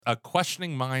A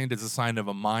questioning mind is a sign of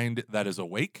a mind that is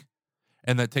awake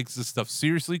and that takes this stuff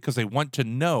seriously because they want to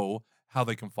know how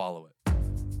they can follow it.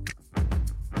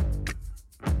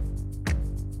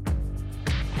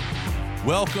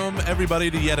 Welcome,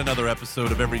 everybody, to yet another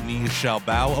episode of Every Knee Shall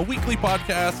Bow, a weekly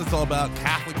podcast that's all about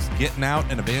Catholics getting out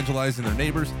and evangelizing their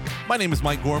neighbors. My name is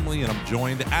Mike Gormley, and I'm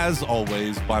joined, as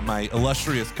always, by my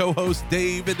illustrious co-host,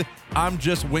 David. I'm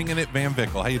just winging it, Van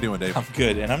Vickle. How you doing, Dave? I'm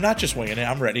good, and I'm not just winging it.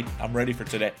 I'm ready. I'm ready for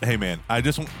today. Hey, man,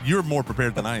 you're more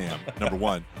prepared than I am, number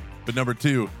one. But number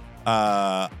two,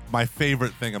 my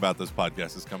favorite thing about this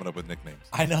podcast is coming up with nicknames.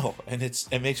 I know, and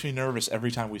it makes me nervous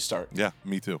every time we start. Yeah,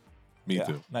 me too. Me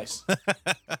too. Nice.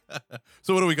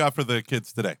 So what do we got for the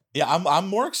kids today? Yeah, I'm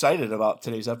more excited about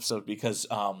today's episode because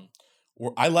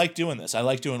I like doing this.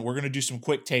 We're going to do some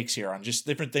quick takes here on just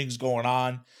different things going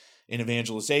on in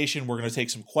evangelization. We're going to take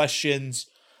some questions.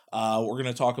 We're going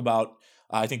to talk about,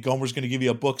 I think Gomer's going to give you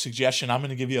a book suggestion. I'm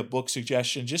going to give you a book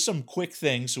suggestion. Just some quick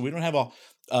things. So we don't have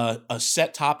a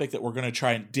set topic that we're going to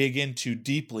try and dig into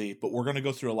deeply, but we're going to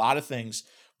go through a lot of things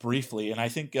briefly. And I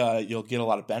think you'll get a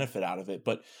lot of benefit out of it.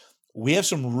 But we have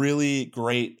some really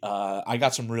great, I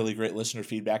got some really great listener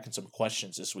feedback and some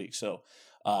questions this week. So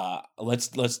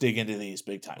let's dig into these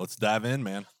big time. Let's dive in,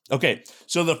 man. Okay.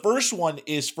 So the first one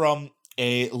is from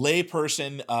a lay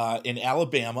person in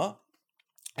Alabama,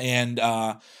 and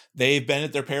they've been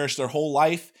at their parish their whole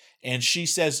life. And she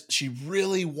says she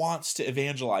really wants to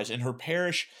evangelize, and her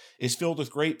parish is filled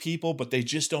with great people, but they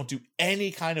just don't do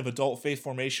any kind of adult faith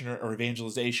formation or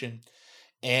evangelization.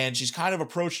 And she's kind of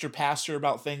approached her pastor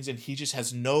about things, and he just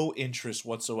has no interest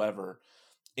whatsoever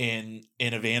in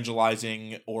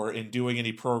evangelizing or in doing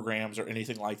any programs or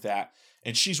anything like that.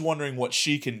 And she's wondering what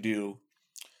she can do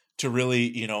to really,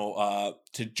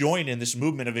 to join in this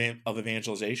movement of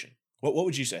evangelization. What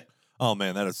would you say? Oh,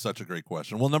 man, that is such a great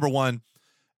question. Well, number one,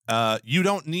 you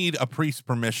don't need a priest's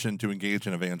permission to engage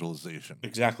in evangelization.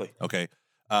 Exactly. Okay.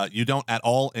 You don't at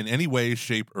all in any way,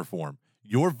 shape, or form.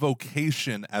 Your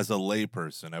vocation as a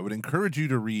layperson, I would encourage you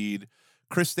to read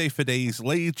Christe Fideis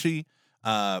Laici.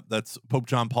 That's Pope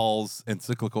John Paul's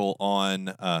encyclical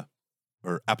on,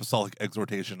 or apostolic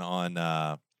exhortation on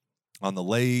the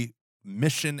lay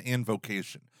mission and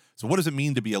vocation. So what does it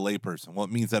mean to be a layperson? Well,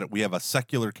 it means that we have a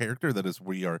secular character, that is,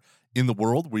 we are in the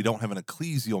world. We don't have an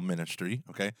ecclesial ministry,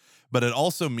 okay? But it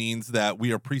also means that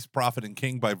we are priest, prophet, and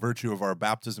king by virtue of our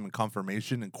baptism and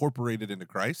confirmation incorporated into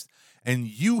Christ. And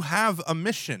you have a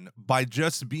mission by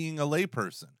just being a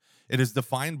layperson. It is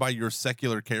defined by your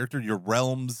secular character, your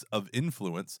realms of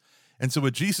influence. And so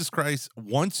what Jesus Christ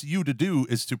wants you to do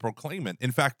is to proclaim it.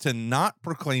 In fact, to not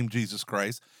proclaim Jesus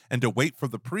Christ and to wait for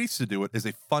the priest to do it is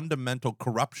a fundamental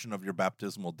corruption of your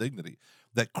baptismal dignity.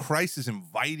 That Christ is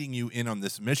inviting you in on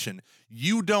this mission.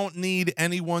 You don't need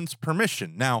anyone's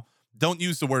permission. Now, don't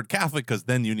use the word Catholic, because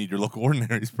then you need your local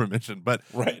ordinary's permission. But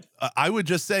right. I would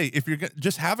just say, if you're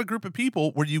just have a group of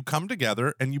people where you come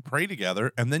together and you pray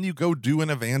together, and then you go do an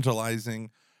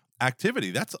evangelizing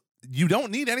activity. You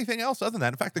don't need anything else other than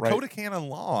that. In fact, the Code of Canon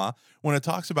Law, when it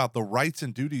talks about the rights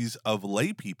and duties of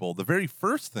lay people, the very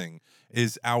first thing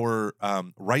is our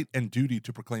right and duty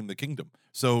to proclaim the kingdom.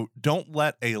 So don't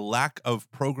let a lack of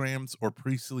programs or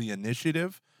priestly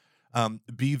initiative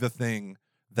be the thing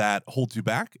that holds you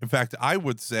back. In fact, I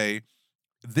would say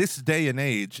this day and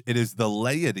age, it is the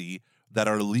laity that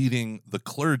are leading the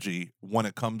clergy when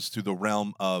it comes to the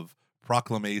realm of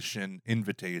proclamation,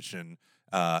 invitation,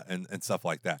 and stuff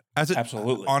like that.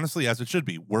 Absolutely. Honestly, as it should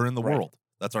be. We're in the world.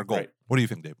 That's our goal. Right. What do you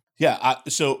think, Dave? Yeah.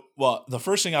 The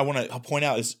first thing I want to point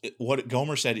out is what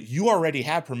Gomer said. You already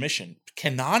have permission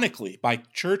canonically by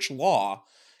church law,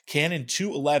 Canon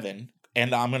 211.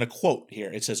 And I'm going to quote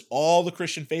here. It says, all the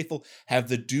Christian faithful have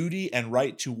the duty and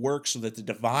right to work so that the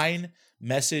divine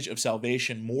message of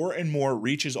salvation more and more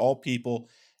reaches all people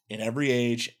in every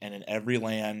age and in every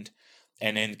land.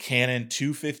 And in Canon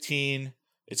 215,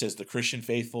 it says the Christian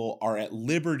faithful are at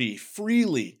liberty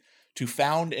freely to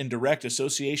found and direct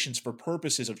associations for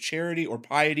purposes of charity or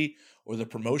piety or the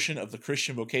promotion of the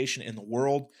Christian vocation in the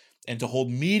world, and to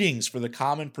hold meetings for the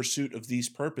common pursuit of these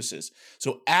purposes.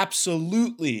 So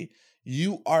absolutely,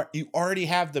 you already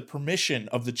have the permission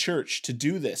of the church to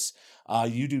do this.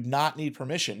 You do not need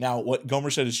permission. Now, what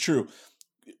Gomer said is true.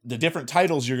 The different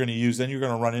titles you're going to use, then you're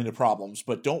going to run into problems,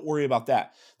 but don't worry about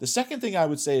that. The second thing I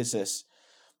would say is this.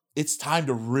 It's time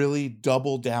to really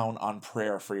double down on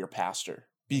prayer for your pastor,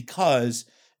 because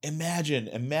imagine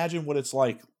what it's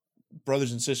like,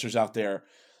 brothers and sisters out there,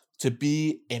 to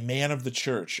be a man of the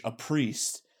church, a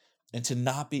priest, and to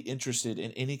not be interested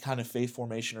in any kind of faith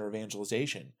formation or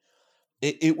evangelization.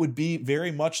 It would be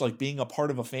very much like being a part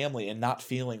of a family and not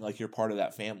feeling like you're part of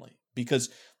that family. because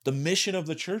the mission of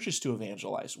the church is to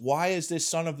evangelize. Why is this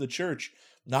son of the church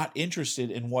not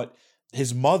interested in what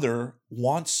his mother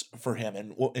wants for him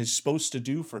and what is supposed to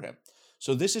do for him?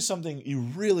 So this is something you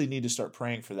really need to start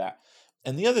praying for that.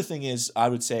 And the other thing is, I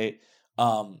would say,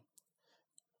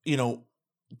 you know,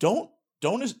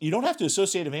 you don't have to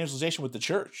associate evangelization with the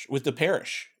church, with the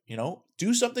parish. You know,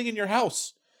 do something in your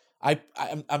house.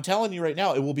 I'm telling you right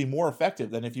now, it will be more effective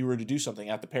than if you were to do something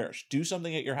at the parish. Do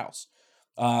something at your house,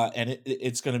 and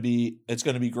it's going to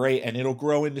be great, and it'll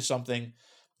grow into something.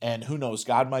 And who knows,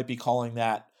 God might be calling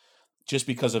that, just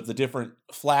because of the different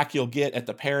flack you'll get at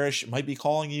the parish, might be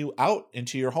calling you out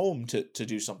into your home to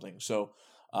do something. So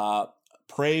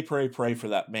pray for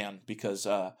that man, because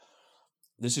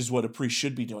this is what a priest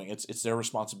should be doing. It's their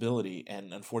responsibility,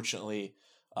 and unfortunately,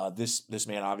 this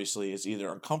man obviously is either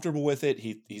uncomfortable with it,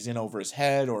 he's in over his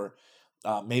head, or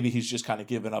maybe he's just kind of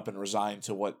given up and resigned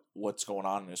to what's going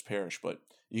on in his parish. But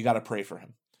you got to pray for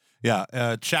him.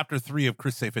 Yeah, chapter 3 of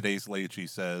Christe Fides Laici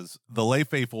says, the lay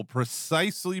faithful,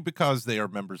 precisely because they are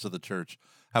members of the church,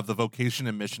 have the vocation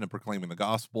and mission of proclaiming the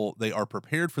gospel. They are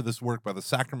prepared for this work by the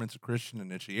sacraments of Christian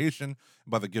initiation and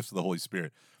by the gifts of the Holy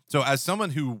Spirit. So as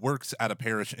someone who works at a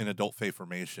parish in adult faith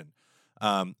formation,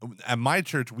 at my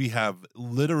church, we have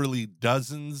literally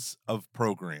dozens of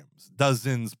programs,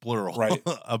 dozens plural, right,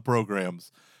 of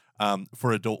programs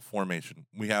for adult formation.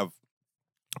 We have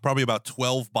probably about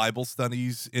 12 Bible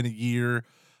studies in a year.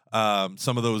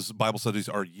 Some of those Bible studies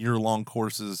are year-long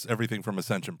courses, everything from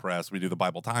Ascension Press. We do the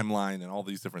Bible timeline and all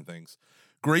these different things.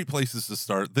 Great places to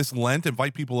start. This Lent,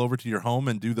 invite people over to your home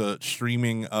and do the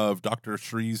streaming of Dr.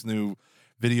 Shree's new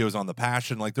videos on the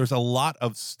Passion. Like, there's a lot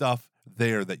of stuff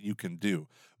there that you can do.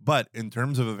 But in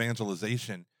terms of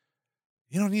evangelization,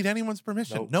 you don't need anyone's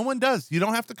permission. Nope. No one does. You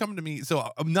don't have to come to me. So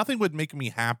nothing would make me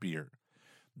happier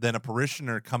than a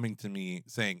parishioner coming to me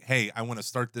saying, hey, I want to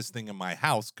start this thing in my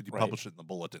house. Could you publish it in the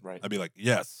bulletin? Right. I'd be like,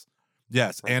 yes,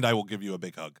 right. And I will give you a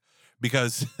big hug.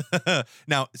 Because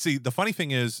now, see, the funny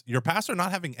thing is, your pastor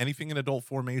not having anything in adult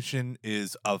formation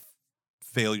is a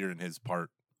failure in his part.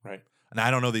 Right. And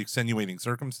I don't know the extenuating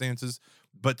circumstances,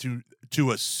 but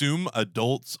to assume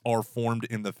adults are formed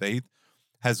in the faith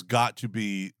has got to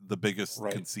be the biggest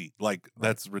conceit. Like,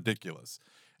 that's ridiculous.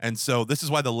 And so this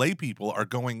is why the lay people are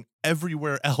going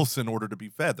everywhere else in order to be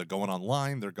fed. They're going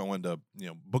online, they're going to,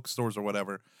 bookstores or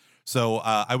whatever. So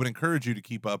I would encourage you to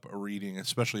keep up reading,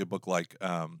 especially a book like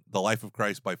The Life of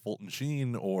Christ by Fulton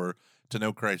Sheen, or To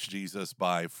Know Christ Jesus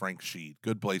by Frank Sheed.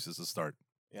 Good places to start.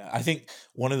 Yeah, I think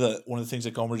one of the things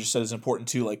that Gomer just said is important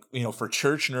too. Like, for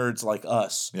church nerds like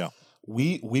us,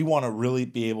 we want to really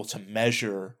be able to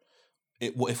measure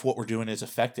if what we're doing is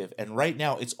effective. And right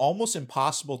now, it's almost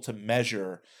impossible to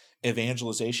measure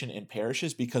evangelization in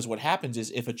parishes, because what happens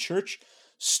is, if a church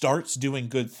starts doing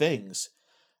good things,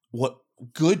 what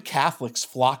good Catholics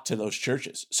flock to those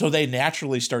churches, so they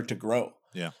naturally start to grow.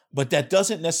 Yeah. But that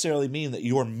doesn't necessarily mean that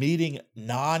you're meeting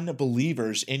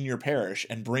non-believers in your parish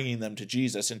and bringing them to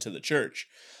Jesus into the church.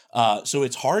 So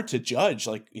it's hard to judge,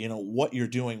 what you're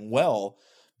doing well,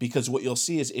 because what you'll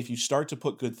see is, if you start to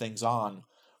put good things on,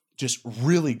 just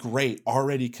really great,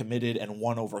 already committed and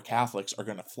won over Catholics are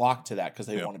going to flock to that because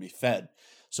they want to be fed.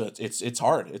 So it's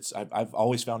hard. I've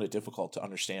always found it difficult to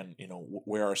understand,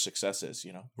 where our success is,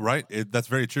 Right. That's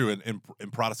very true. In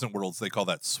Protestant worlds, they call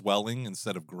that swelling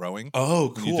instead of growing.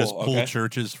 Oh, cool. You just pull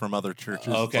churches from other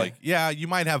churches. Okay. It's like, yeah, you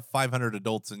might have 500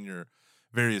 adults in your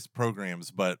various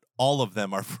programs, but all of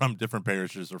them are from different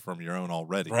parishes or from your own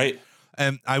already. Right.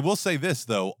 And I will say this,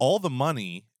 though, all the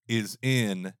money is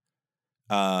in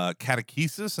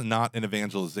catechesis and not in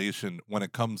evangelization when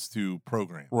it comes to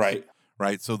programs. Right.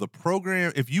 Right. So the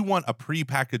program, if you want a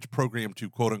prepackaged program to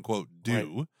quote unquote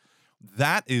do,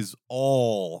 that is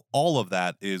all of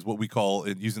that is what we call,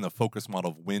 using the focus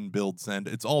model of win, build, send.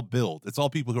 It's all build. It's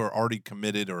all people who are already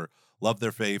committed or love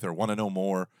their faith or want to know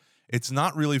more. It's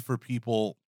not really for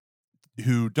people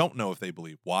who don't know if they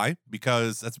believe. Why?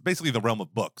 Because that's basically the realm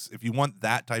of books. If you want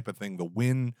that type of thing, the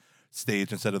win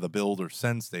stage instead of the build or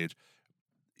send stage,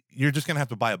 you're just going to have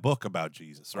to buy a book about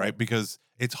Jesus, right? Because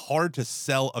it's hard to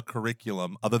sell a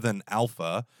curriculum other than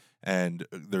Alpha, and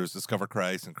there's Discover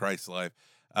Christ and Christ's Life.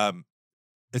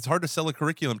 It's hard to sell a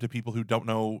curriculum to people who don't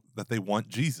know that they want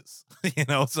Jesus,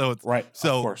 So it's right.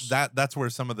 So that's where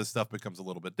some of this stuff becomes a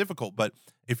little bit difficult. But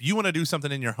if you want to do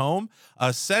something in your home,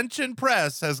 Ascension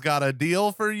Press has got a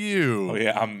deal for you. Oh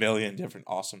yeah, a million different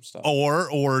awesome stuff.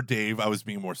 Or Dave, I was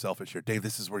being more selfish here. Dave,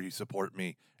 this is where you support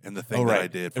me and the thing that I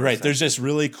did. Right. There's this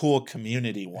really cool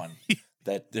community one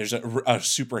that there's a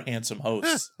super handsome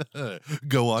host.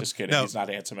 Go on. Just kidding. No, He's not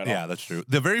handsome at yeah, all. that's true.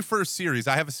 The very first series,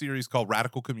 I have a series called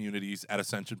Radical Communities at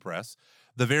Ascension Press.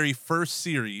 The very first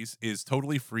series is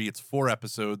totally free. It's 4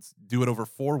 episodes. Do it over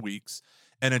 4 weeks.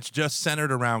 And it's just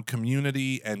centered around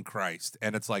community and Christ.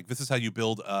 And it's like, this is how you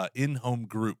build a in-home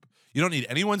group. You don't need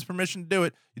anyone's permission to do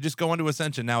it. You just go onto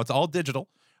Ascension. Now, it's all digital.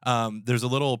 There's a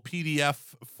little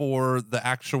PDF for the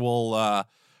actual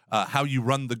how you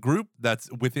run the group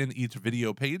that's within each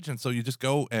video page. And so you just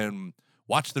go and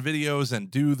watch the videos and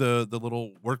do the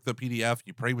little work, the PDF.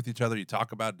 You pray with each other. You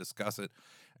talk about it, discuss it.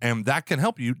 And that can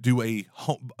help you do a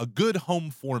good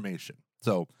home formation.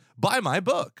 So buy my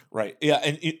book. Right. Yeah.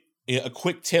 And a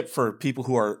quick tip for people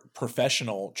who are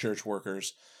professional church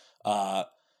workers,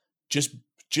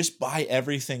 just buy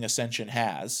everything Ascension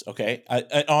has. Okay.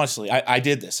 I honestly, I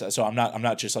did this. So I'm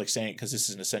not just like saying it because this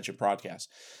is an Ascension podcast,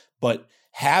 but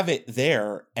have it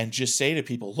there and just say to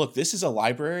people, look, this is a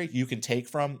library you can take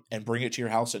from and bring it to your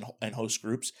house and host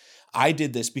groups. I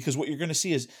did this because what you're going to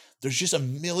see is there's just a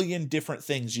million different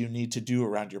things you need to do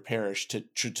around your parish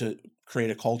to create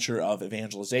a culture of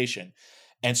evangelization.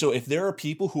 And so if there are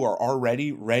people who are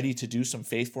already ready to do some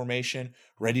faith formation,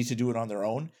 ready to do it on their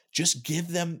own, just give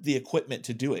them the equipment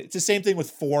to do it. It's the same thing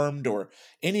with Formed or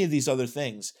any of these other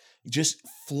things. Just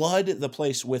flood the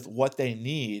place with what they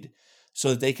need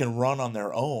so that they can run on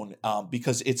their own,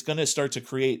 because it's going to start to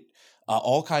create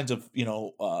all kinds of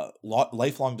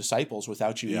lifelong disciples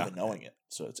without you even knowing it.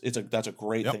 So that's a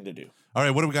great thing to do. All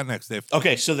right, what do we got next, Dave?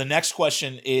 Okay, so the next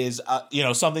question is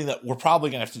something that we're probably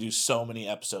gonna have to do so many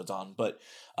episodes on, but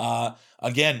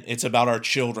again, it's about our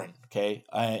children. Okay,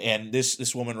 and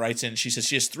this woman writes in. She says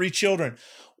she has 3 children.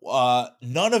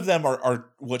 None of them are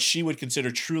what she would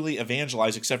consider truly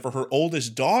evangelized, except for her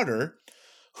oldest daughter,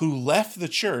 who left the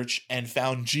church and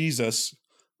found Jesus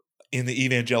in the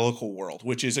evangelical world,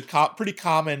 which is a pretty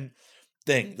common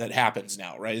thing that happens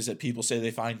now, right? Is that people say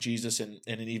they find Jesus in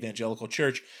an evangelical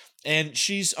church, and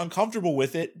she's uncomfortable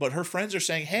with it, but her friends are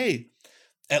saying, hey,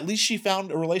 at least she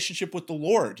found a relationship with the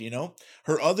Lord,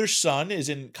 Her other son is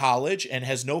in college and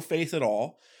has no faith at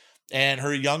all, and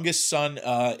her youngest son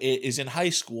is in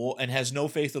high school and has no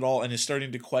faith at all and is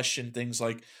starting to question things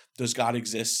like, does God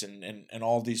exist, and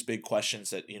all these big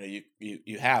questions that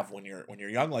you have when you're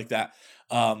young like that.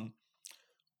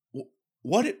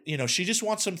 She just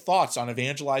wants some thoughts on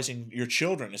evangelizing your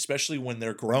children, especially when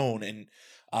they're grown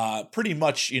and pretty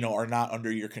much are not under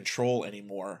your control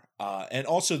anymore. And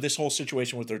also this whole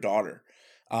situation with their daughter.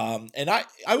 And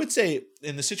I would say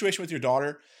in the situation with your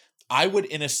daughter, I would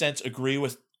in a sense agree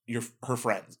with your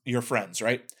friends,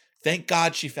 right? Thank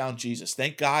God she found Jesus.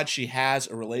 Thank God she has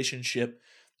a relationship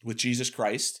with Jesus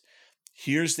Christ.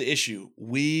 Here's the issue.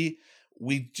 We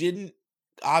didn't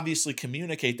obviously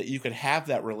communicate that you could have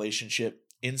that relationship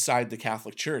inside the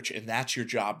Catholic Church, and that's your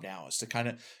job now, is to kind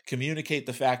of communicate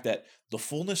the fact that the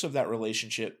fullness of that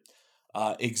relationship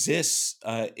exists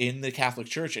in the Catholic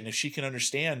Church. And if she can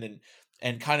understand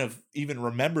and kind of even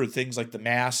remember things like the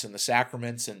Mass and the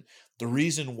sacraments and the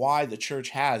reason why the church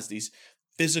has these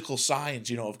physical signs,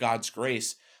 of God's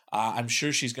grace, I'm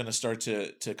sure she's going to start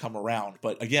to come around.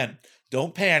 But again,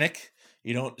 don't panic.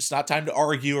 It's not time to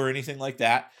argue or anything like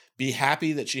that. Be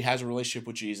happy that she has a relationship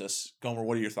with Jesus. Gomer,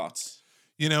 what are your thoughts?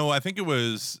 I think it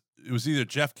was either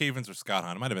Jeff Cavins or Scott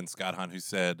Hahn. It might have been Scott Hahn who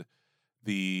said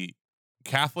the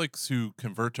Catholics who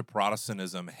convert to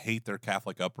Protestantism hate their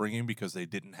Catholic upbringing because they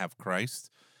didn't have Christ.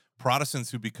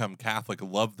 Protestants who become Catholic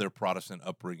love their Protestant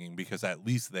upbringing because at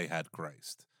least they had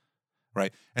Christ.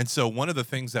 Right. And so one of the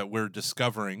things that we're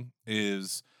discovering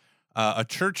is a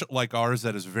church like ours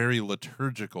that is very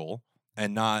liturgical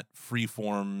and not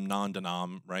free-form,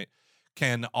 non-denom, right,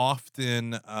 can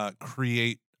often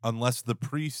create, unless the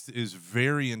priest is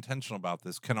very intentional about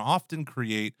this, can often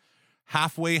create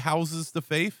halfway houses the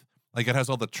faith. Like it has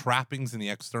all the trappings and the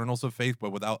externals of faith,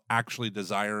 but without actually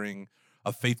desiring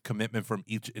a faith commitment from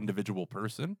each individual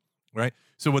person. Right.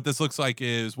 So what this looks like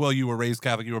is, well, you were raised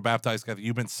Catholic, you were baptized Catholic,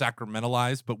 you've been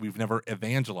sacramentalized, but we've never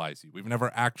evangelized you. We've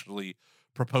never actually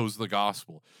proposed the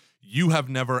gospel. You have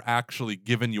never actually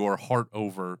given your heart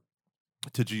over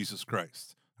to Jesus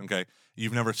Christ. Okay.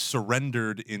 You've never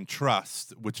surrendered in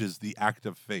trust, which is the act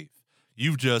of faith.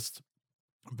 You've just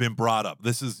been brought up.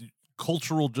 This is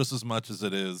cultural just as much as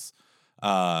it is,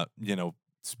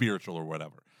 spiritual or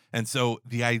whatever. And so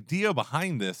the idea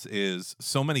behind this is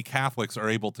so many Catholics are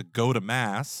able to go to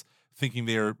Mass thinking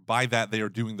they are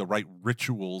doing the right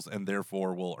rituals and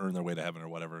therefore will earn their way to heaven or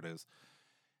whatever it is.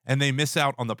 And they miss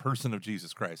out on the person of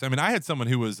Jesus Christ. I mean, I had someone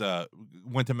who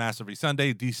went to Mass every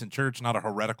Sunday, decent church, not a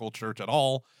heretical church at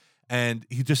all. And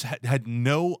he just had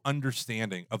no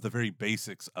understanding of the very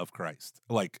basics of Christ,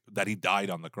 like that he died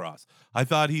on the cross. I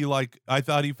thought he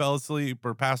fell asleep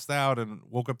or passed out and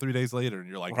woke up 3 days later. And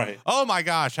you're like, Right. oh my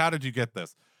gosh, how did you get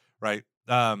this? Right.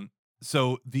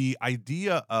 So the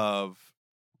idea of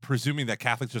presuming that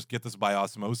Catholics just get this by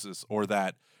osmosis, or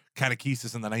that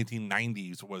catechesis in the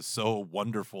 1990s was so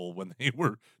wonderful when they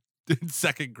were in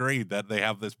second grade that they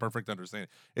have this perfect understanding.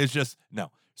 It's just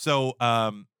no. So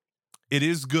it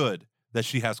is good that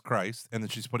she has Christ and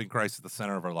that she's putting Christ at the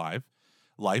center of her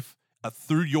life.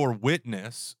 Through your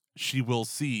witness, she will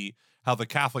see how the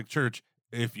Catholic Church,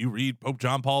 if you read Pope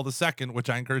John Paul II, which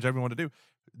I encourage everyone to do,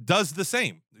 does the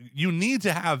same. You need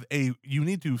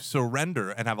to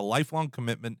surrender and have a lifelong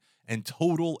commitment and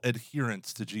total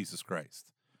adherence to Jesus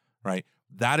Christ, right?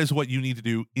 That is what you need to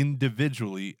do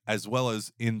individually as well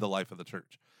as in the life of the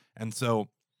church. And so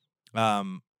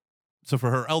for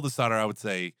her eldest daughter, I would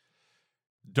say,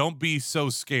 don't be so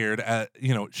scared.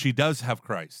 She does have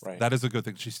Christ. Right. That is a good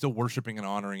thing. She's still worshiping and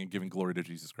honoring and giving glory to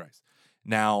Jesus Christ.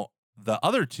 Now, the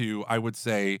other two, I would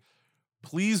say,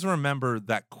 please remember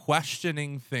that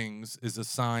questioning things is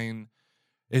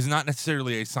not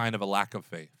necessarily a sign of a lack of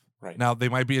faith. Right. Now, they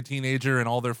might be a teenager and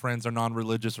all their friends are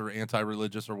non-religious or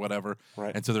anti-religious or whatever.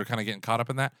 Right. And so they're kind of getting caught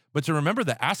up in that. But to remember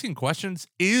that asking questions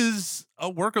is a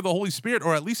work of the Holy Spirit,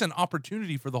 or at least an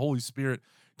opportunity for the Holy Spirit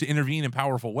to intervene in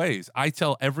powerful ways. I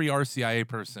tell every RCIA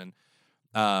person,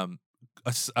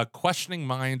 a questioning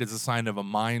mind is a sign of a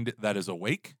mind that is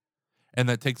awake and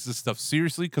that takes this stuff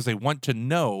seriously because they want to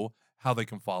know how they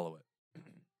can follow it.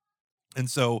 And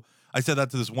so I said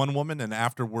that to this one woman, and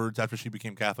afterwards, after she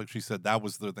became Catholic, she said, that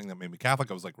was the thing that made me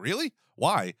Catholic. I was like, really?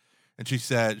 Why? And she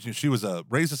said she was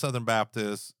raised a Southern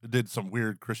Baptist, did some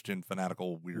weird Christian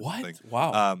fanatical weird thing.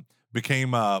 Wow.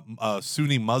 Became a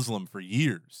Sunni Muslim for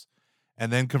years,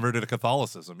 and then converted to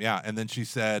Catholicism. Yeah. And then she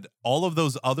said all of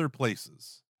those other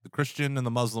places, the Christian and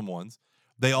the Muslim ones,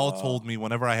 they all told me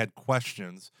whenever I had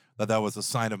questions that was a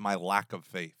sign of my lack of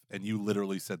faith. And you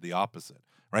literally said the opposite,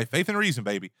 right? Faith and reason,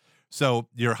 baby. So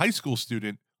your high school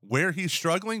student, where he's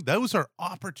struggling, those are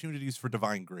opportunities for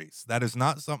divine grace. That is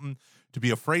not something to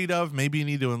be afraid of. Maybe you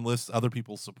need to enlist other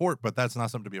people's support, but that's not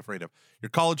something to be afraid of. Your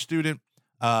college student,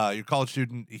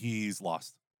 he's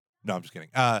lost. No, I'm just kidding.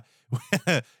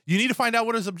 You need to find out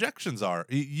what his objections are.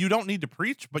 You don't need to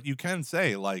preach, but you can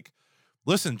say, like,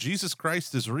 listen, Jesus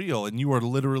Christ is real, and you are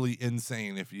literally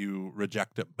insane if you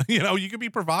reject him. You can be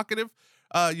provocative.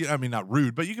 Not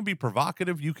rude, but you can be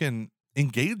provocative. You can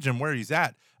engage him where he's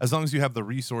at, as long as you have the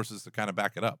resources to kind of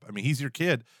back it up. I mean, he's your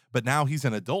kid, but now he's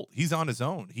an adult. He's on his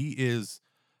own. He is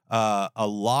a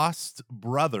lost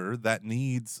brother that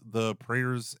needs the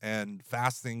prayers and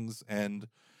fastings and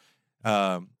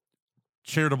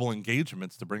charitable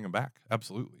engagements to bring him back.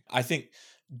 Absolutely. I think,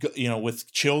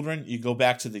 with children, you go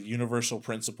back to the universal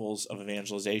principles of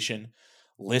evangelization.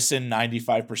 Listen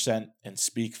 95% and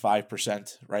speak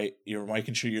 5%, right? You're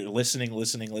making sure you're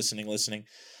listening.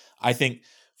 I think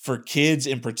for kids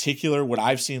in particular, what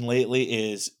I've seen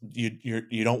lately is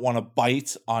you don't want to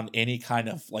bite on any kind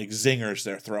of like zingers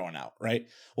they're throwing out, right?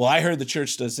 Well, I heard the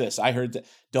church does this. I heard that.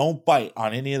 Don't bite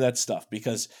on any of that stuff,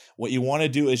 because what you want to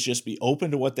do is just be open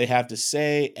to what they have to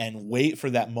say and wait for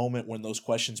that moment when those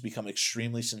questions become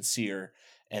extremely sincere,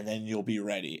 and then you'll be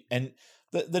ready. And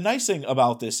the nice thing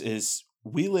about this is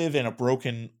we live in a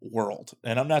broken world.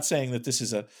 And I'm not saying that this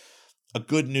is a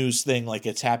good news thing, like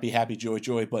it's happy, happy, joy,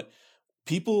 joy, but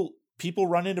people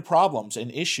run into problems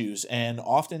and issues, and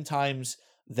oftentimes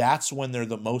that's when they're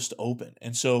the most open.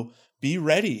 And so be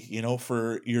ready,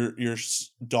 for your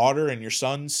daughter and your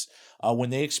sons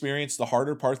when they experience the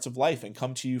harder parts of life and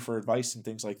come to you for advice and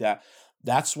things like that.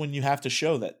 That's when you have to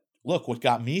show that, look, what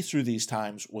got me through these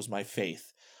times was my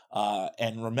faith.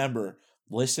 And remember,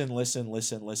 listen.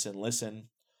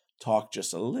 Talk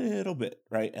just a little bit,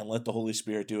 right? And let the Holy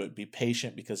Spirit do it. Be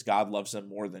patient, because God loves them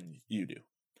more than you do.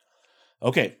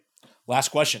 Okay, last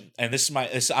question. And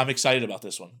I'm excited about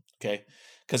this one, okay?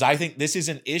 Because I think this is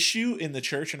an issue in the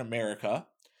church in America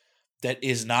that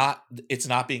it's not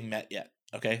being met yet,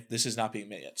 okay? This is not being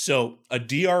met yet. So a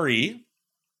DRE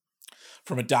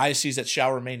from a diocese that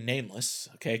shall remain nameless,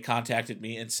 okay, contacted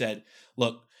me and said,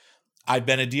 look, I've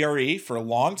been a DRE for a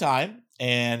long time,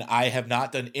 and I have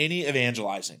not done any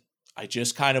evangelizing. I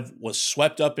just kind of was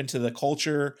swept up into the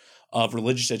culture of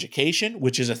religious education,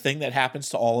 which is a thing that happens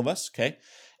to all of us. Okay.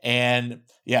 And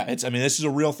yeah, this is a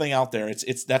real thing out there.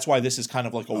 That's why this is kind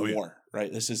of like a war,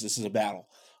 right? This is a battle.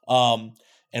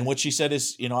 And what she said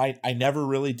is, I never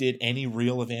really did any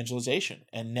real evangelization.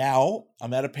 And now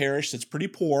I'm at a parish that's pretty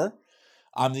poor.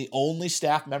 I'm the only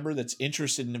staff member that's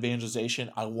interested in evangelization.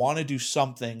 I want to do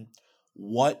something.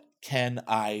 What can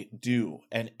I do?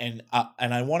 And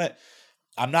I want to.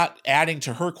 I'm not adding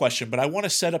to her question, but I want to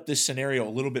set up this scenario a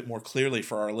little bit more clearly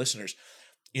for our listeners.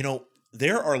 You know,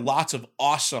 there are lots of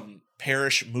awesome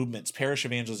parish movements, parish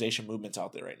evangelization movements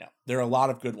out there right now. There are a lot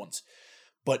of good ones,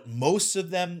 but most of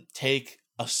them take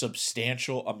a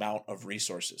substantial amount of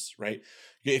resources, right?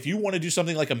 If you want to do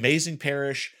something like Amazing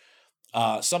Parish,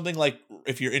 something like,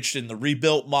 if you're interested in the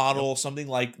rebuilt model, something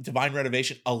like Divine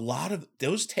Renovation, a lot of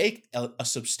those take a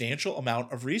substantial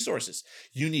amount of resources.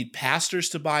 You need pastors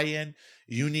to buy in.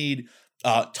 You need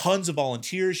tons of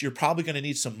volunteers. You're probably going to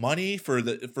need some money for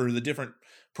the different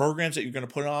programs that you're going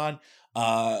to put on,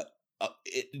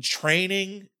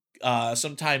 training,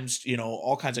 sometimes,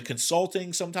 all kinds of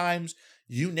consulting, sometimes,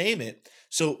 you name it.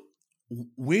 So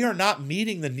we are not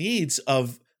meeting the needs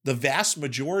of the vast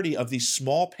majority of these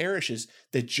small parishes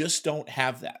that just don't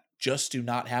have that, just do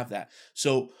not have that.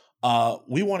 So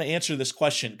we want to answer this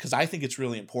question because I think it's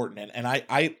really important. And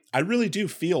I really do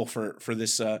feel for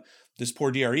this this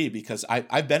poor DRE, because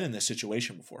I've been in this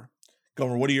situation before.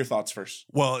 Gomer, what are your thoughts first?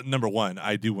 Well, number one,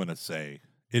 I do want to say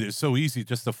it is so easy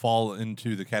just to fall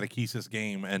into the catechesis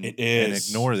game and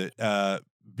ignore it,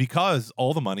 because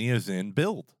all the money is in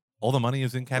build. All the money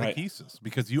is in catechesis,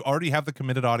 because you already have the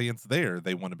committed audience there.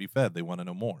 They want to be fed. They want to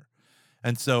know more.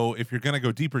 And so if you're going to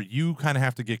go deeper, you kind of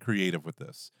have to get creative with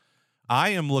this. I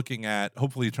am looking at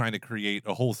hopefully trying to create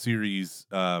a whole series,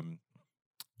 a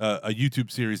YouTube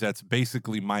series that's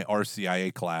basically my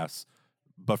RCIA class,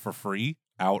 but for free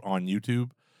out on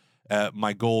YouTube.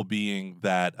 My goal being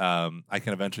that I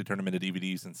can eventually turn them into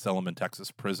DVDs and sell them in Texas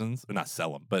prisons. Or not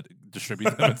sell them, but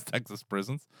distribute them in Texas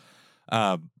prisons.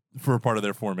 For a part of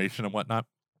their formation and whatnot.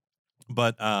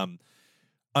 But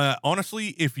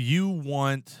honestly, if you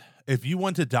want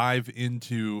to dive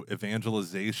into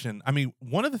evangelization, I mean,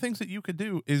 one of the things that you could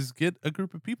do is get a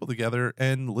group of people together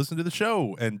and listen to the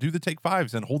show and do the Take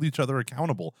Fives and hold each other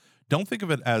accountable. Don't think of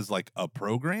it as like a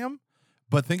program,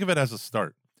 but think of it as a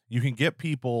start. You can get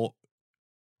people,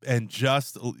 and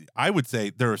I would say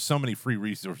there are so many free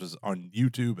resources on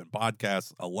YouTube and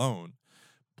podcasts alone,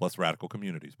 plus Radical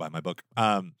Communities, buy my book,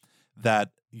 that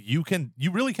you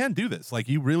really can do this. Like,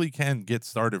 you really can get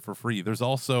started for free. There's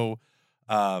also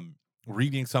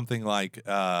reading something like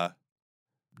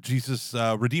Jesus,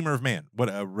 Redeemer of Man,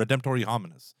 Redemptori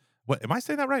Hominis. What, am I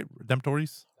saying that right?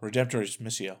 Redemptoris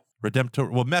Missio.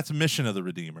 Well, that's Mission of the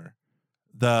Redeemer.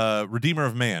 The Redeemer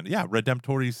of Man. Yeah,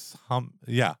 Redemptoris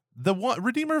the one,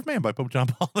 Redeemer of Man by Pope John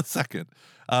Paul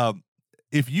II.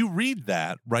 If you read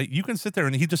that, right, you can sit there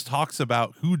and he just talks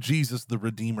about who Jesus the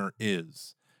Redeemer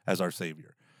is as our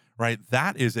Savior, right?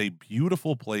 That is a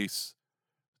beautiful place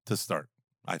to start,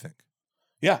 I think.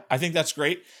 Yeah, I think that's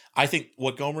great. I think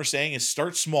what Gomer's saying is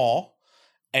start small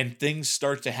and things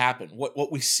start to happen. What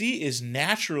we see is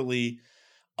naturally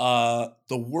the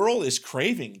world is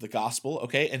craving the gospel,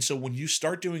 okay? And so when you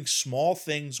start doing small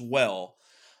things well,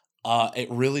 it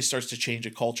really starts to change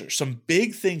a culture. Some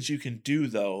big things you can do,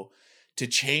 though, to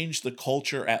change the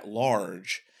culture at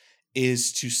large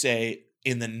is to say,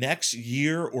 in the next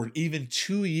year or even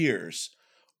 2 years,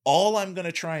 all I'm going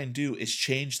to try and do is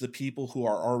change the people who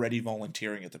are already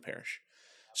volunteering at the parish.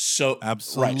 So,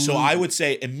 absolutely. Right. So I would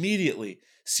say immediately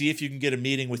see if you can get a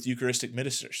meeting with Eucharistic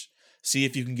ministers. See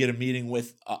if you can get a meeting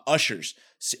with ushers.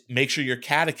 Make sure your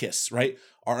catechists, right,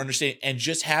 are understanding, and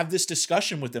just have this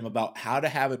discussion with them about how to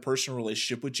have a personal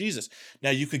relationship with Jesus. Now,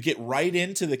 you could get right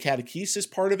into the catechesis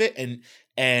part of it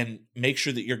and make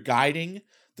sure that you're guiding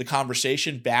the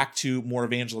conversation back to more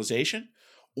evangelization.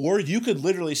 Or you could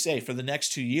literally say, for the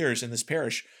next 2 years in this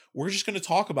parish, we're just going to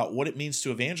talk about what it means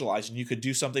to evangelize. And you could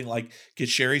do something like get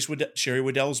Sherry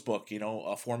Waddell's book,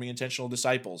 Forming Intentional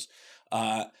Disciples.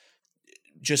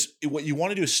 Just what you want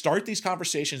to do is start these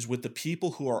conversations with the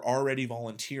people who are already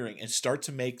volunteering and start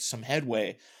to make some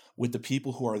headway with the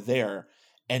people who are there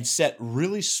and set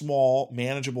really small,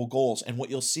 manageable goals. And what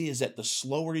you'll see is that the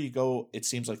slower you go, it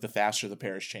seems like the faster the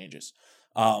parish changes.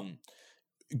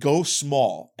 Go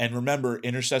small. And remember,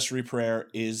 intercessory prayer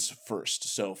is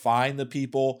first. So find the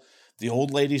people, the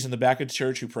old ladies in the back of the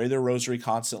church who pray their rosary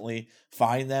constantly,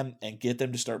 find them and get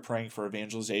them to start praying for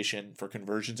evangelization, for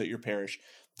conversions at your parish.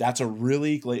 That's a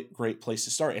really great place to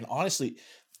start. And honestly,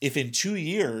 if in 2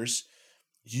 years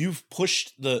you've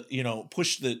pushed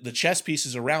the chess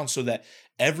pieces around so that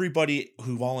everybody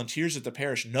who volunteers at the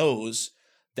parish knows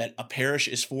that a parish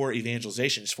is for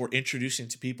evangelization, is for introducing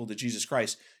to people to Jesus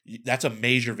Christ, that's a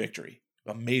major victory.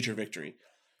 A major victory.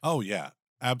 Oh, yeah,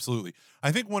 absolutely.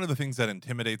 I think one of the things that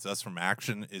intimidates us from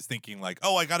action is thinking like,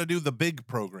 oh, I got to do the big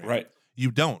program. Right. You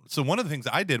don't. So one of the things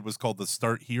I did was called the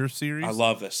Start Here series. I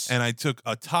love this. And I took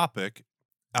a topic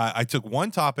I took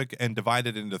one topic and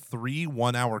divided it into 3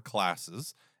 1-hour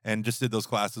classes and just did those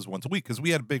classes once a week because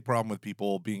we had a big problem with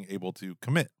people being able to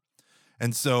commit.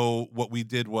 And so what we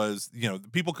did was,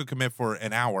 people could commit for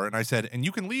an hour, and I said, and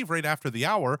you can leave right after the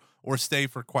hour or stay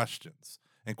for questions,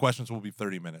 and questions will be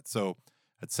 30 minutes. So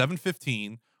at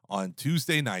 7:15 on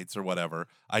Tuesday nights or whatever,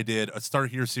 I did a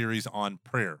Start Here series on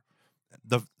prayer.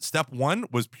 The step 1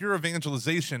 was pure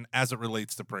evangelization as it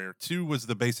relates to prayer. 2 was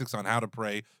the basics on how to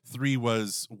pray. 3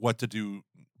 was what to do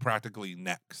practically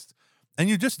next. And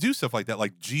you just do stuff like that,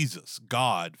 like Jesus,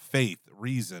 God, faith,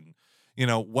 reason,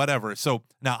 whatever. So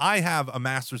now I have a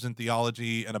master's in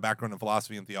theology and a background in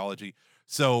philosophy and theology.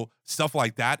 So stuff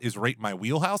like that is right in my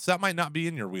wheelhouse. That might not be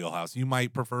in your wheelhouse. You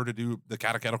might prefer to do the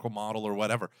catechetical model or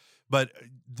whatever. But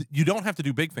you don't have to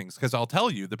do big things, because I'll tell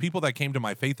you, the people that came to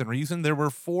my Faith and Reason, there were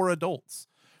 4 adults,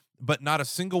 but not a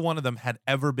single one of them had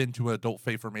ever been to an adult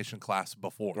faith formation class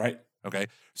before. Right. Okay.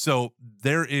 So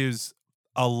there is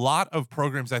a lot of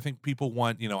programs. I think people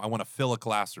want, I want to fill a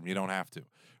classroom. You don't have to,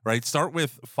 right? Start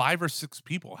with 5 or 6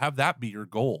 people. Have that be your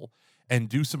goal, and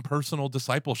do some personal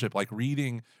discipleship, like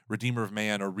reading Redeemer of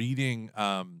Man or reading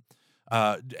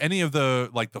any of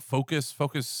the Focus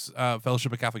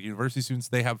Fellowship of Catholic University students.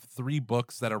 They have 3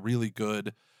 books that are really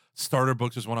good starter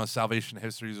books. There's one on salvation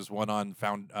histories. There's one on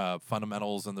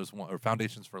fundamentals, and there's one, or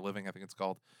Foundations for Living, I think it's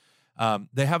called.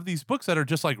 They have these books that are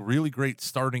just like really great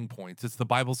starting points. It's the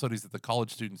Bible studies that the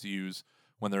college students use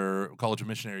when they're college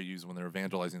missionary use when they're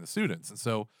evangelizing the students. And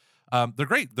so they're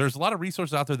great. There's a lot of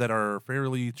resources out there that are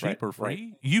fairly cheap or free.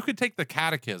 Right. You could take the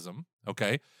catechism,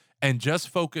 okay, and just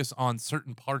focus on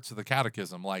certain parts of the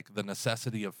catechism, like the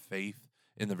necessity of faith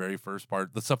in the very first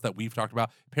part, the stuff that we've talked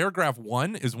about. Paragraph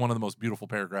 1 is one of the most beautiful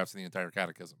paragraphs in the entire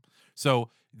catechism. So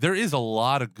there is a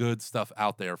lot of good stuff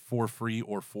out there for free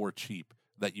or for cheap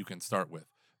that you can start with,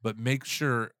 but make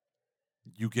sure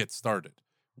you get started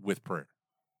with prayer.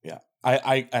 Yeah.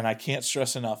 I can't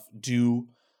stress enough, do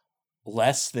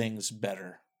less things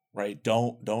better, right?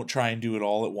 Don't try and do it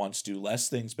all at once. Do less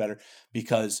things better,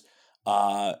 because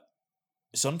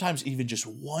sometimes even just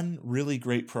one really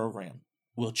great program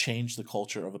will change the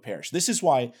culture of a parish. This is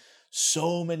why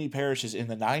so many parishes in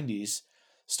the 90s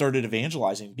started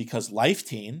evangelizing, because Life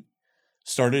Teen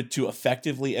started to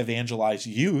effectively evangelize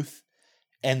youth,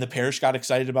 and the parish got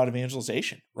excited about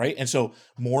evangelization, right? And so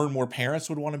more and more parents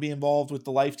would want to be involved with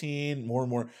the Life Teen, more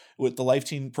and more with the Life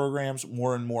Teen programs,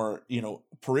 more and more,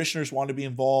 parishioners want to be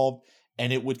involved,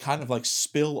 and it would kind of like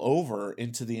spill over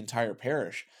into the entire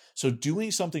parish. So doing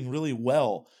something really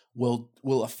well will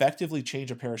effectively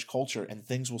change a parish culture, and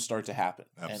things will start to happen.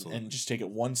 And just take it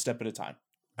one step at a time.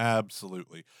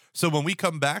 Absolutely. So when we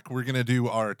come back, we're going to do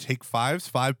our Take 5s,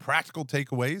 5 practical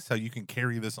takeaways, how you can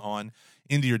carry this on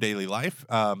into your daily life.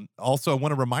 Also, I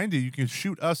want to remind you can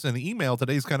shoot us an email.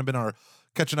 Today's kind of been our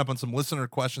catching up on some listener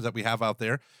questions that we have out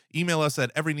there. Email us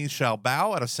at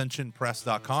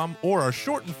everykneeshallbow@ascensionpress.com, or our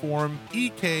shortened form,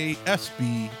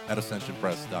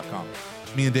 EKSB@ascensionpress.com.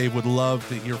 Me and Dave would love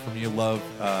to hear from you, love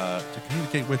to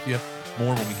communicate with you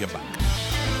more when we get back.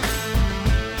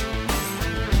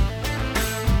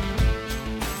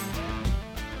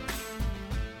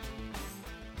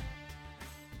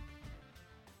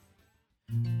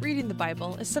 Reading the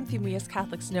Bible is something we as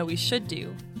Catholics know we should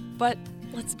do, but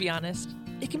let's be honest,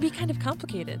 it can be kind of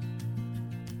complicated.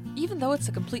 Even though it's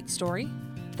a complete story,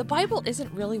 the Bible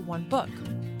isn't really one book.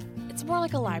 It's more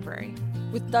like a library,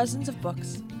 with dozens of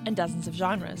books and dozens of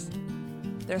genres.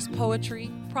 There's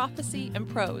poetry, prophecy, and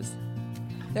prose.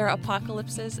 There are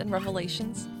apocalypses and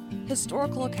revelations,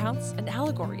 historical accounts, and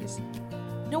allegories.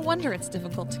 No wonder it's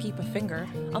difficult to keep a finger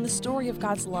on the story of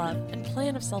God's love and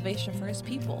plan of salvation for His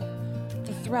people,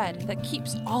 the thread that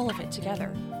keeps all of it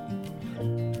together.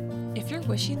 If you're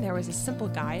wishing there was a simple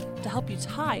guide to help you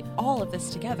tie all of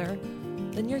this together,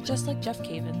 then you're just like Jeff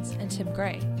Cavins and Tim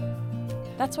Gray.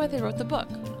 That's why they wrote the book,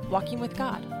 Walking with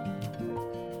God.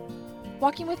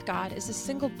 Walking with God is a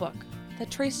single book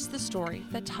that traces the story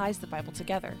that ties the Bible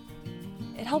together.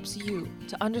 It helps you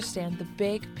to understand the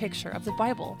big picture of the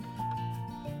Bible.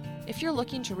 If you're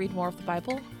looking to read more of the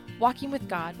Bible, Walking with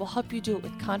God will help you do it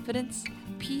with confidence,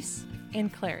 peace,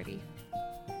 and clarity.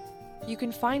 You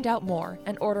can find out more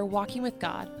and order Walking with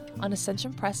God on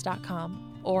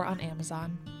ascensionpress.com or on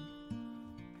Amazon.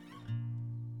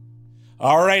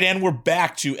 All right, and we're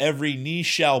back to Every Knee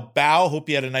Shall Bow. Hope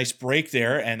you had a nice break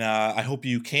there, and I hope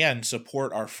you can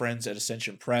support our friends at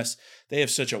Ascension Press. They have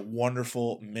such a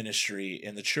wonderful ministry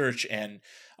in the church, and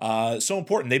so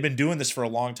important. They've been doing this for a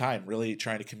long time, really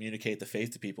trying to communicate the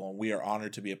faith to people, and we are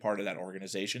honored to be a part of that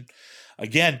organization.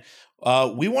 Again,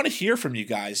 we want to hear from you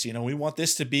guys. We want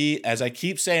this to be, as I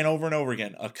keep saying over and over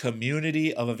again, a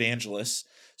community of evangelists.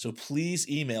 So please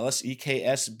email us,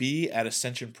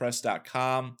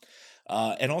 eksb@ascensionpress.com.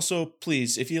 And also,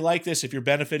 please, if you like this, if you're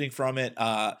benefiting from it,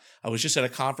 I was just at a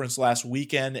conference last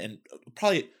weekend, and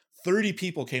probably 30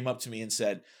 people came up to me and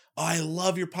said, "Oh, I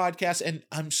love your podcast, and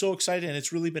I'm so excited, and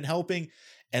it's really been helping."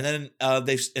 And then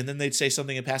they'd say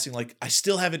something in passing like, "I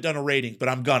still haven't done a rating, but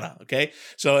I'm gonna." Okay,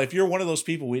 so if you're one of those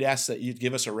people, we'd ask that you'd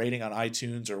give us a rating on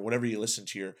iTunes or whatever you listen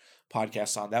to your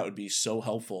podcast on. That would be so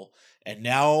helpful. And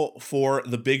now for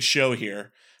the big show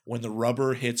here. When the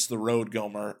rubber hits the road,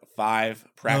 Gomer, 5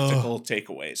 practical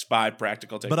takeaways. 5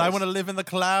 practical takeaways. But I want to live in the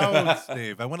clouds,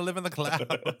 Dave. I want to live in the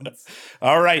clouds.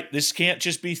 All right. This can't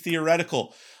just be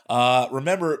theoretical.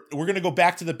 Remember, we're going to go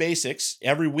back to the basics.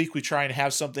 Every week we try and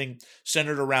have something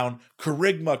centered around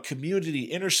charisma, community,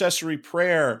 intercessory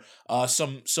prayer,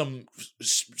 some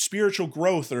spiritual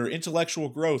growth or intellectual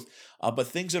growth, but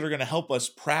things that are going to help us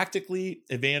practically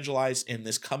evangelize in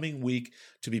this coming week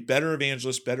to be better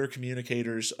evangelists, better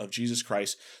communicators of Jesus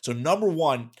Christ. So number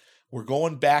 1, we're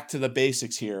going back to the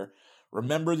basics here.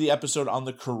 Remember the episode on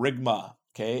the charisma.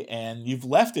 Okay, and you've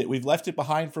left it. We've left it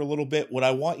behind for a little bit. What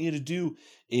I want you to do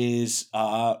is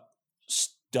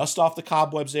dust off the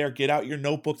cobwebs there. Get out your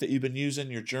notebook that you've been using,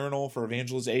 your journal for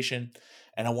evangelization,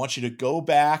 and I want you to go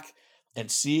back and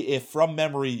see if from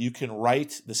memory you can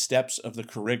write the steps of the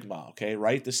charisma. Okay,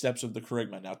 write the steps of the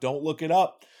charisma. Now, don't look it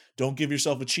up. Don't give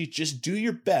yourself a cheat. Just do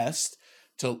your best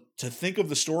to think of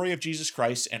the story of Jesus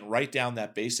Christ and write down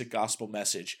that basic gospel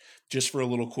message just for a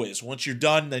little quiz. Once you're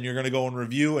done, then you're going to go and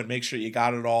review and make sure you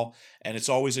got it all. And it's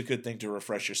always a good thing to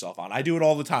refresh yourself on. I do it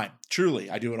all the time. Truly,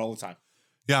 I do it all the time.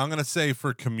 Yeah, I'm going to say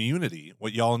for community,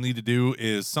 what y'all need to do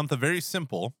is something very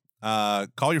simple.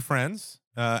 Call your friends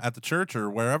at the church or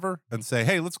wherever and say,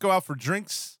 hey, let's go out for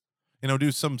drinks.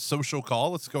 Do some social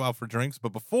call. Let's go out for drinks.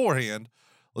 But beforehand,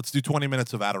 let's do 20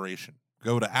 minutes of adoration.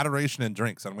 Go to adoration and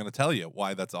drinks. I'm going to tell you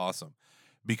why that's awesome.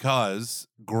 Because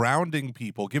grounding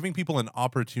people, giving people an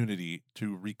opportunity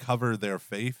to recover their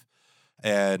faith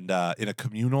and in a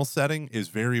communal setting is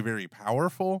very, very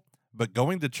powerful. But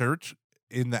going to church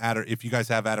if you guys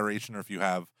have adoration or if you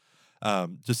have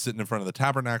just sitting in front of the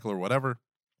tabernacle or whatever,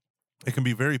 it can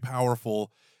be very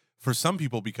powerful for some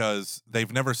people because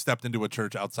they've never stepped into a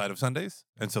church outside of Sundays.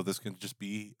 And so this can just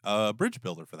be a bridge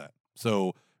builder for that.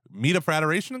 So meet up for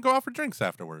adoration and go out for drinks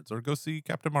afterwards, or go see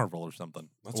Captain Marvel or something.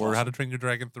 That's awesome. How to Train Your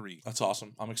Dragon 3. That's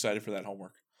awesome. I'm excited for that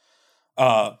homework.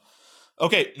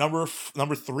 Okay, number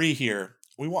 3 here.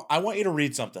 I want you to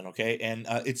read something, okay? And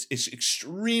it's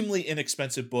extremely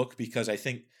inexpensive book because I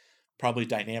think probably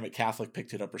Dynamic Catholic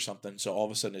picked it up or something. So all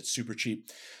of a sudden it's super cheap.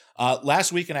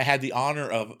 Last weekend I had the honor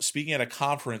of speaking at a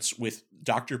conference with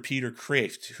Dr. Peter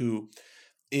Kreeft, who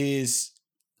is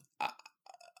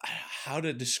how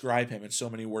to describe him in so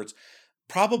many words,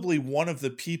 probably one of the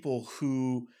people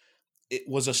who it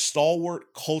was a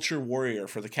stalwart culture warrior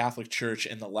for the Catholic Church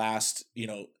in the last,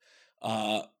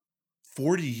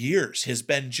 40 years, has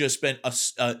been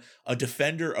a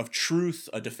defender of truth,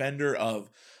 a defender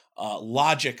of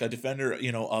logic, a defender,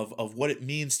 of what it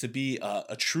means to be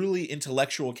a truly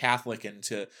intellectual Catholic and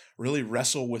to really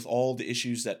wrestle with all the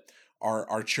issues that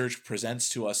our church presents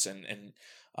to us. And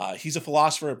he's a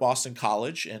philosopher at Boston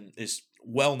College and is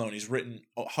well known. He's written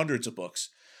hundreds of books.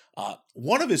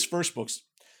 One of his first books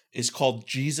is called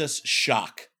Jesus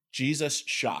Shock. Jesus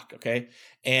Shock. Okay.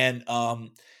 And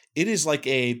it is like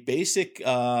a basic,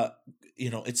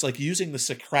 it's like using the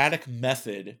Socratic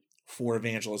method for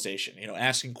evangelization,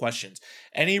 asking questions.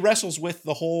 And he wrestles with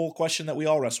the whole question that we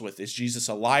all wrestle with. Is Jesus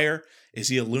a liar? Is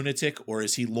he a lunatic? Or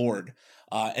is he Lord?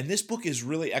 And this book is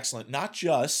really excellent, not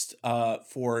just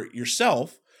for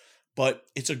yourself, but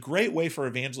it's a great way for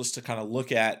evangelists to kind of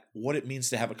look at what it means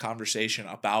to have a conversation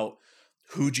about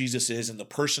who Jesus is and the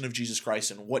person of Jesus Christ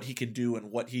and what he can do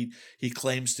and what he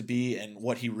claims to be and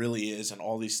what he really is and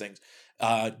all these things.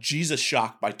 Jesus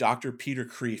Shock by Dr. Peter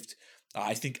Kreeft.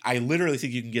 I literally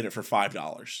think you can get it for $5.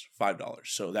 $5.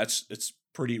 So it's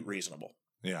pretty reasonable.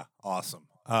 Yeah, awesome.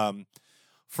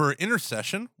 For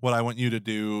intercession, what I want you to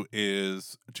do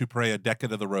is to pray a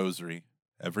decade of the rosary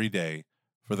every day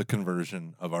for the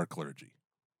conversion of our clergy.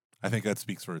 I think that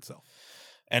speaks for itself.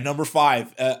 And number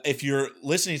 5, if you're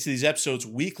listening to these episodes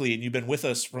weekly and you've been with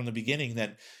us from the beginning,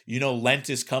 then Lent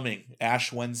is coming.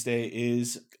 Ash Wednesday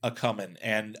is a-coming.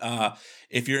 And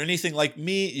if you're anything like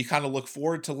me, you kind of look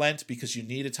forward to Lent because you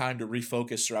need a time to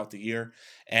refocus throughout the year.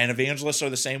 And evangelists are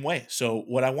the same way. So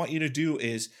what I want you to do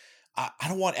is, I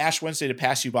don't want Ash Wednesday to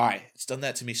pass you by. It's done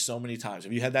that to me so many times.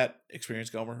 Have you had that experience,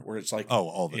 Gomer, where it's like,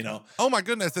 all the time. Oh my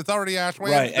goodness, it's already Ash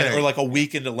Wednesday. Right, or like a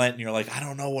week into Lent, and you're like, I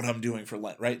don't know what I'm doing for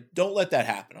Lent, right? Don't let that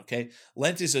happen, okay?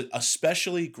 Lent is a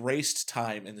especially graced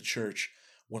time in the church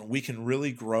when we can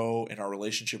really grow in our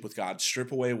relationship with God,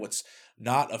 strip away what's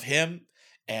not of him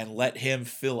and let him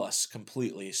fill us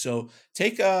completely. So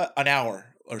take an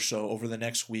hour or so over the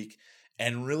next week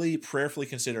and really prayerfully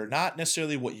consider not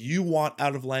necessarily what you want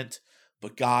out of Lent,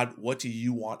 but God, what do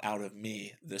you want out of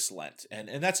me this Lent?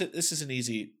 And that's it. This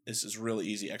is really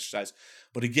easy exercise.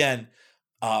 But again,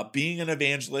 being an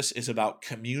evangelist is about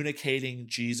communicating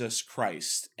Jesus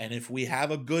Christ. And if we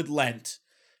have a good Lent,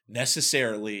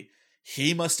 necessarily,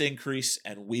 he must increase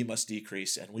and we must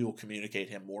decrease, and we will communicate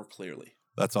him more clearly.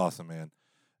 That's awesome, man.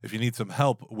 If you need some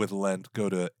help with Lent, go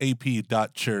to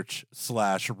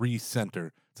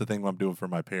ap.church/recenter. It's a thing I'm doing for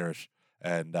my parish.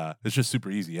 And it's just super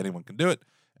easy. Anyone can do it.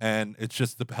 And it's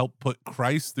just to help put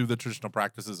Christ through the traditional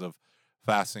practices of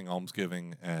fasting,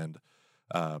 almsgiving, and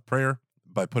prayer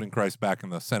by putting Christ back in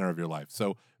the center of your life.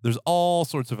 So there's all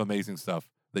sorts of amazing stuff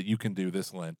that you can do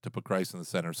this Lent to put Christ in the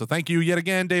center. So thank you yet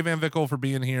again, Dave Van Vickle, for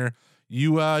being here.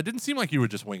 You didn't seem like you were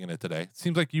just winging it today. It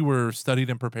seems like you were studied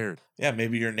and prepared. Yeah,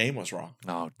 maybe your name was wrong.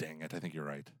 Oh, dang it. I think you're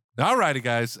right. All righty,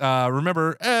 guys.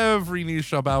 Remember, every knee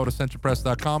shall bow at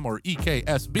ascensionpress.com or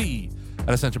EKSB at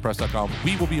ascensionpress.com.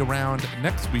 We will be around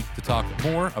next week to talk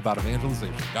more about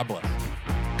evangelization. God bless.